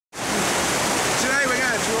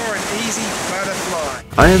draw an easy butterfly.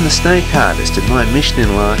 I am the snake artist and my mission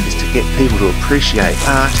in life is to get people to appreciate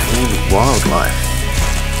art and wildlife.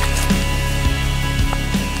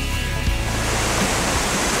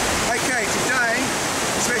 Okay, today,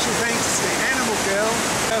 special thanks to the animal girl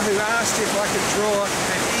who asked if I could draw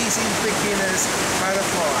an easy beginner's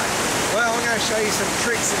butterfly. Well, I'm going to show you some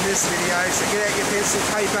tricks in this video, so get out your pencil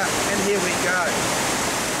paper and here we go.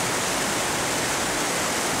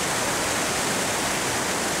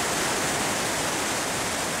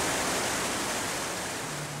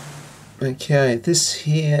 Okay, this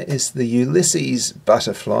here is the Ulysses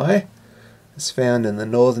butterfly. It's found in the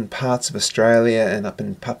northern parts of Australia and up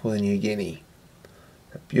in Papua New Guinea.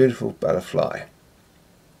 A beautiful butterfly.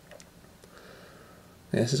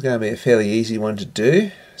 Now, this is going to be a fairly easy one to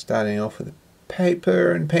do, starting off with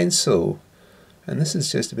paper and pencil. And this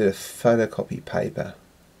is just a bit of photocopy paper,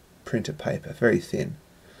 printer paper, very thin.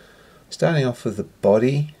 Starting off with the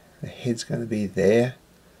body, the head's going to be there.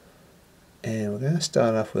 And we're going to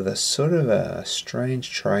start off with a sort of a strange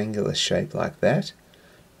triangular shape like that.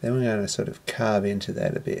 Then we're going to sort of carve into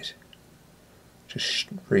that a bit. Just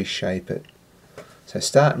reshape it. So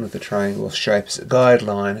starting with the triangle shape as a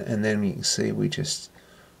guideline, and then you can see we just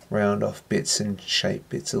round off bits and shape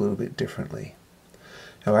bits a little bit differently.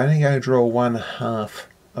 Now we're only going to draw one half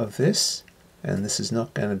of this, and this is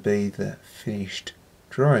not going to be the finished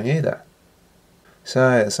drawing either.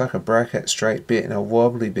 So it's like a bracket straight bit and a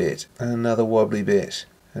wobbly bit and another wobbly bit,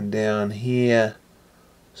 and down here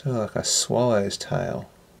sort of like a swallow's tail.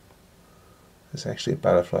 There's actually a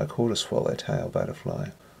butterfly called a swallowtail butterfly.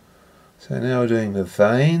 So now we're doing the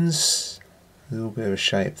veins, a little bit of a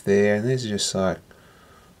shape there, and these are just like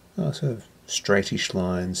sort of straightish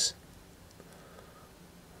lines.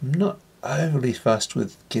 I'm not overly fussed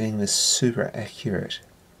with getting this super accurate.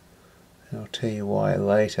 I'll tell you why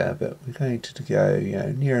later, but we're going to go,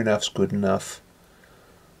 near enough's good enough.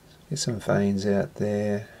 Get some veins out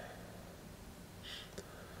there.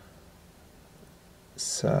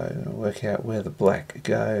 So, work out where the black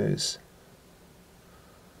goes.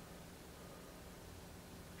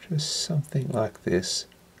 Just something like this.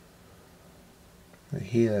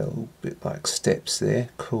 Here, a little bit like steps there.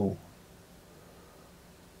 Cool.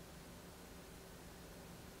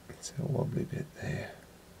 It's a wobbly bit there.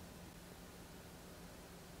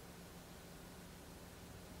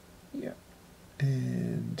 Yeah,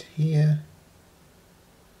 and here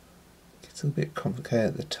gets a little bit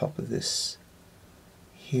complicated at the top of this.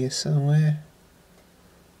 Here somewhere,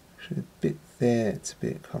 actually a bit there. It's a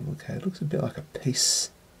bit complicated. Looks a bit like a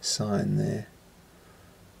peace sign there,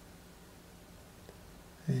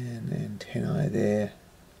 and antennae there.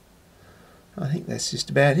 I think that's just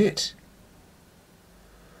about it.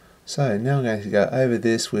 So now I'm going to go over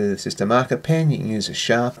this with just a marker pen. You can use a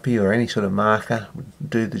Sharpie or any sort of marker, would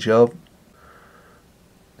do the job.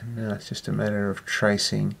 And now it's just a matter of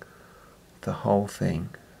tracing the whole thing.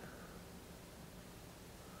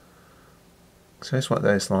 So I just want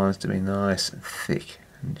those lines to be nice and thick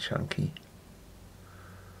and chunky.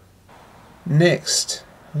 Next,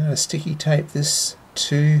 I'm going to sticky tape this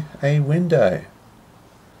to a window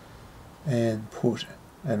and put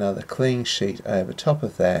another clean sheet over top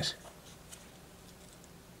of that.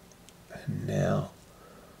 And now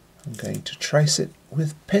I'm going to trace it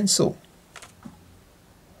with pencil.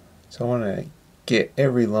 So I want to get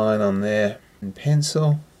every line on there in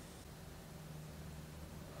pencil.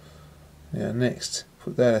 Now next,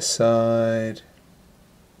 put that aside.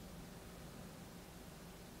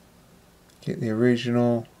 Get the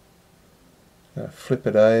original. Flip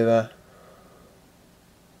it over.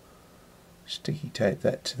 Sticky tape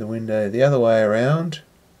that to the window the other way around.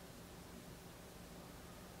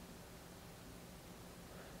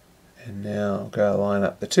 And now I'll go line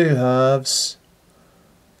up the two halves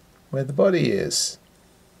where the body is.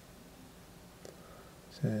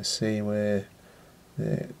 So see where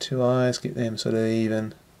the two eyes, get them sort of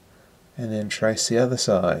even, and then trace the other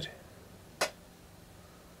side.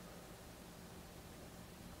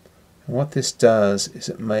 And what this does is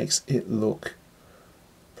it makes it look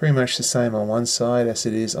pretty much the same on one side as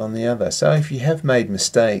it is on the other. So if you have made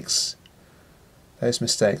mistakes, those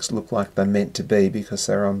mistakes look like they're meant to be because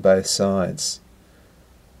they're on both sides.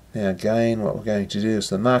 Now again, what we're going to do is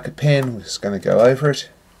the marker pen, we're just going to go over it.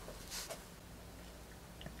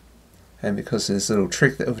 And because of this little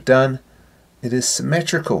trick that we've done, it is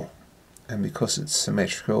symmetrical. And because it's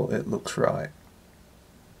symmetrical, it looks right.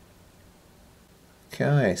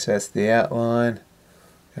 Okay, so that's the outline.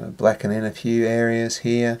 Going to blacken in a few areas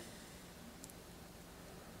here.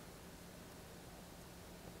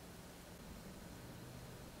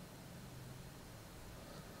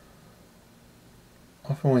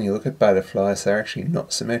 Often when you look at butterflies, they're actually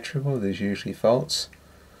not symmetrical. There's usually faults,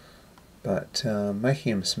 but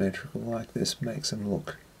making them symmetrical like this makes them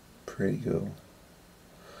look pretty cool.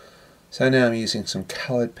 So now I'm using some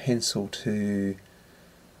coloured pencil to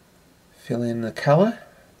fill in the colour.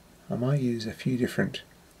 I might use a few different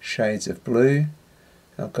shades of blue.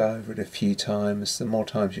 I'll go over it a few times. The more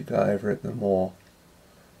times you go over it, the more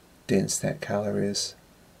dense that colour is.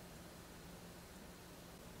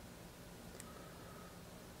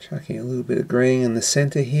 Chucking a little bit of green in the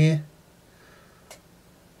centre here,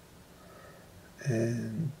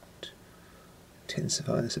 and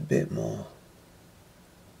intensify this a bit more.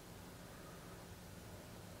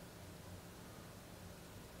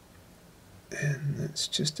 And that's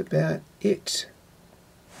just about it.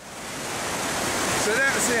 So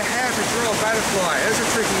that was how to draw a butterfly. It was a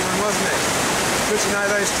tricky one, wasn't it? Good to know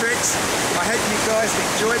those tricks. I hope you guys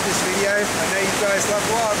enjoyed this video. I know you guys love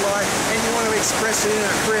wildlife and you want to express it in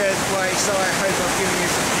a creative way, so I hope I've given you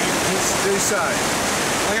some few hints to do so.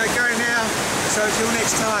 I'm going to go now, so until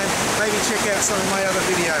next time, maybe check out some of my other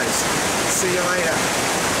videos. See you later.